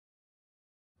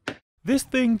This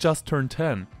thing just turned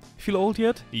 10. Feel old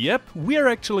yet? Yep, we're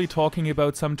actually talking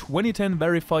about some 2010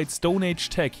 verified Stone Age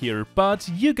tech here, but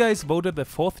you guys voted the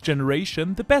 4th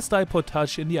generation the best iPod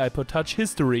Touch in the iPod Touch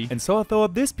history. And so I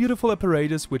thought this beautiful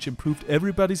apparatus, which improved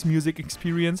everybody's music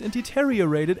experience and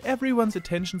deteriorated everyone's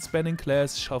attention span in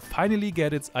class, shall finally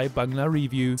get its iBangla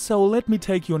review. So let me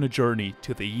take you on a journey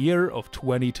to the year of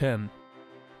 2010.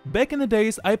 Back in the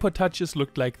days, iPod Touches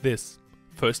looked like this.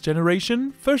 First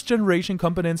generation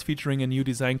components featuring a new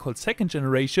design called second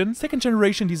generation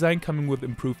design coming with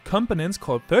improved components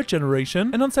called third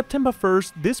generation, and on September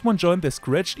 1st this one joined the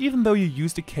scratched even though you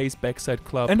used a case backside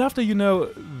club. And after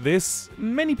this,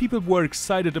 many people were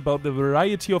excited about the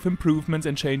variety of improvements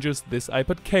and changes this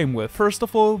iPod came with. First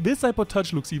of all, this iPod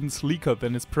Touch looks even sleeker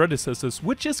than its predecessors,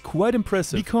 which is quite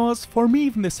impressive, because for me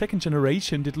even the second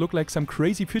generation did look like some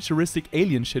crazy futuristic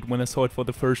alien shit when I saw it for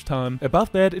the first time.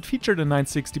 Above that, it featured a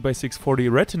 960 by 640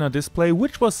 Retina display,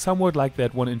 which was somewhat like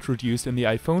that one introduced in the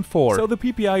iPhone 4. So the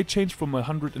PPI changed from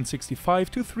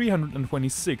 165 to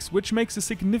 326, which makes a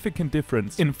significant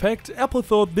difference. In fact, Apple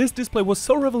thought this display was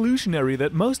so revolutionary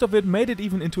that most of it made it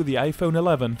even into the iPhone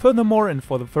 11. Furthermore, and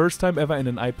for the first time ever in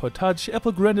an iPod Touch,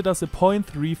 Apple granted us a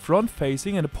 0.3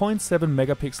 front-facing and a 0.7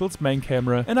 megapixels main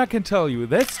camera. And I can tell you,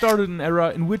 that started an era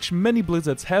in which many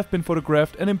blizzards have been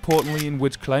photographed and importantly in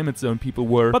which climate zone people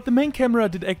were. But the main camera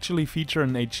did actually feature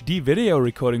an HD video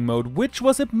recording mode, which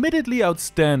was admittedly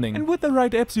outstanding. And with the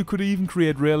right apps you could even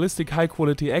create realistic high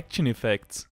quality action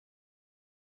effects.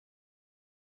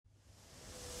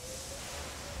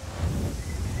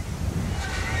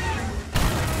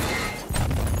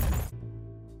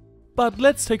 But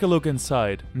let's take a look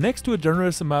inside. Next to a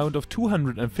generous amount of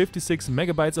 256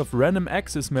 megabytes of random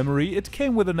access memory, it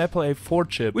came with an Apple A4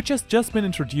 chip, which has just been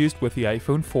introduced with the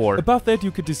iPhone 4. Above that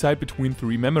you could decide between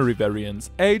 3 memory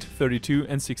variants, 8, 32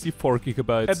 and 64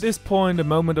 gigabytes. At this point, a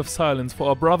moment of silence for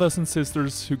our brothers and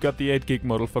sisters who got the 8 gig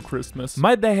model for Christmas.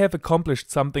 Might they have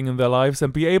accomplished something in their lives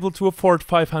and be able to afford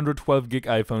 512 gig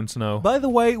iPhones now. By the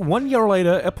way, 1 year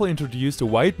later Apple introduced a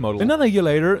white model. Another year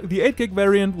later, the 8 gig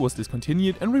variant was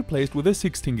discontinued and replaced with a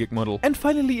 16 gig model. And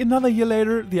finally, another year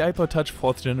later, the iPod Touch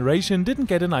 4th generation didn't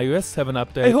get an iOS 7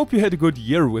 update. I hope you had a good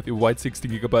year with your white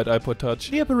 60GB iPod Touch.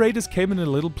 The apparatus came in a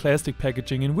little plastic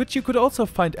packaging in which you could also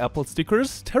find Apple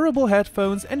stickers, terrible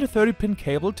headphones and a 30-pin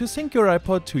cable to sync your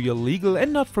iPod to your legal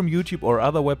and not from YouTube or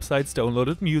other websites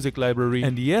downloaded music library.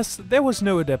 And yes, there was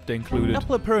no adapter included.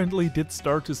 Apple apparently did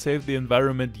start to save the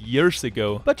environment years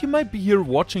ago, but you might be here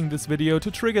watching this video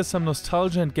to trigger some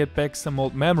nostalgia and get back some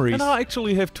old memories. And I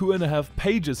actually have 2.5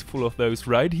 pages full of those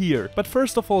right here. But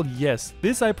first of all, yes,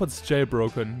 this iPod's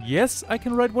jailbroken. Yes, I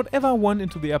can write whatever I want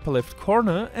into the upper left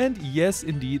corner, and yes,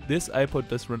 indeed, this iPod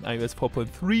does run iOS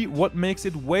 4.3, what makes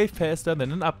it way faster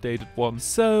than an updated one.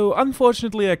 So,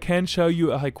 unfortunately, I can't show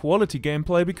you a high quality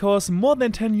gameplay because more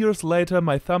than 10 years later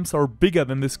my thumbs are bigger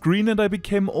than the screen and I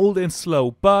became old and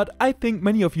slow, but I think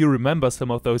many of you remember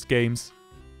some of those games.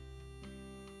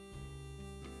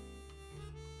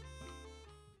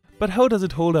 But how does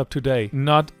it hold up today?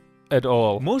 Not at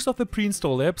all. Most of the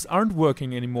pre-installed apps aren't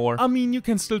working anymore. I mean, you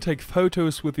can still take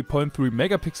photos with the 0.3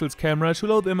 megapixels camera to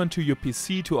load them onto your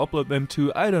PC to upload them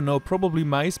to, I don't know, probably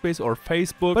MySpace or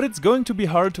Facebook, but it's going to be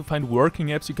hard to find working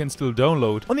apps you can still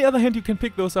download. On the other hand, you can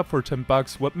pick those up for 10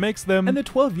 bucks, what makes them, and the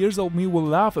 12 years old me will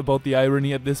laugh about the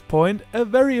irony at this point, a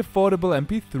very affordable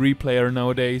MP3 player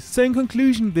nowadays. So in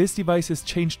conclusion, this device has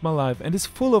changed my life and is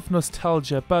full of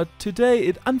nostalgia, but today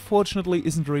it unfortunately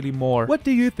isn't really more. What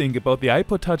do you think about the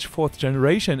iPod Touch 4th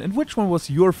generation, and which one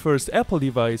was your first Apple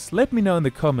device? Let me know in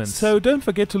the comments. So don't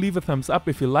forget to leave a thumbs up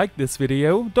if you liked this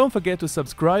video, don't forget to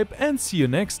subscribe and see you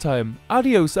next time.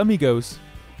 Adios amigos!